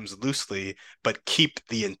outcomes loosely, but keep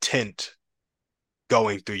the intent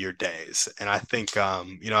going through your days. And I think,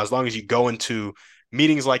 as long as you go into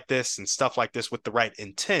meetings like this and stuff like this with the right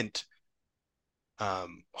intent,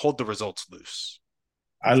 hold the results loose.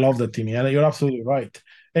 I love that, Timmy. And you're absolutely right.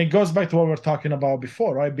 And it goes back to what we were talking about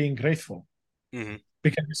before, right? Being grateful. Mm-hmm.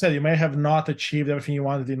 Because you said you may have not achieved everything you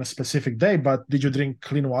wanted in a specific day, but did you drink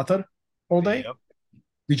clean water all day? Yep.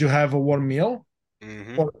 Did you have a warm meal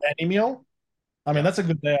Mm-hmm. or any meal? I mean, that's a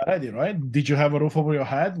good day already, right? Did you have a roof over your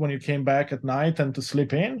head when you came back at night and to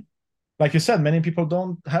sleep in? Like you said, many people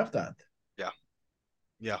don't have that.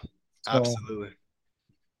 Yeah, So absolutely.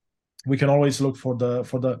 we can always look for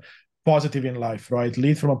the positive in life, right?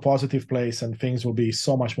 Lead from a positive place and things will be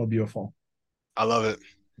so much more beautiful. I love it.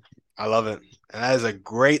 And that is a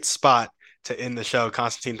great spot to end the show.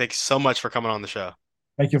 Constantine, thank you so much for coming on the show.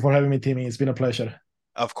 Thank you for having me, Timmy. It's been a pleasure.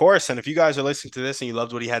 Of course. And if you guys are listening to this and you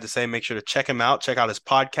loved what he had to say, make sure to check him out. Check out his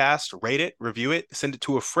podcast, rate it, review it, send it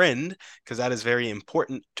to a friend, because that is very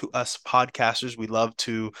important to us podcasters. We love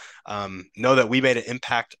to know that we made an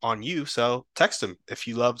impact on you. So text him if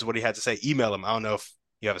you loved what he had to say. Email him. I don't know if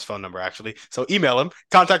you have his phone number, actually. So email him,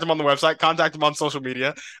 contact him on the website, contact him on social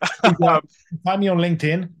media. Find me on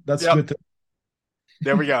LinkedIn. That's good.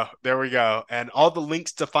 There we go. And all the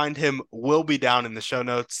links to find him will be down in the show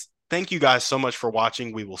notes. Thank you guys so much for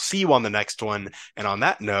watching. We will see you on the next one. And on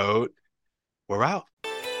that note, we're out.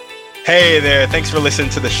 Hey there. Thanks for listening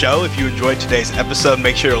to the show. If you enjoyed today's episode,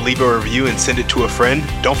 make sure to leave a review and send it to a friend.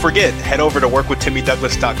 Don't forget, head over to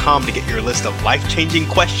workwithtimmydouglas.com to get your list of life-changing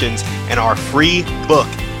questions and our free book,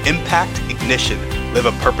 Impact Ignition. Live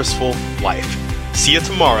a purposeful life. See you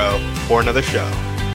tomorrow for another show.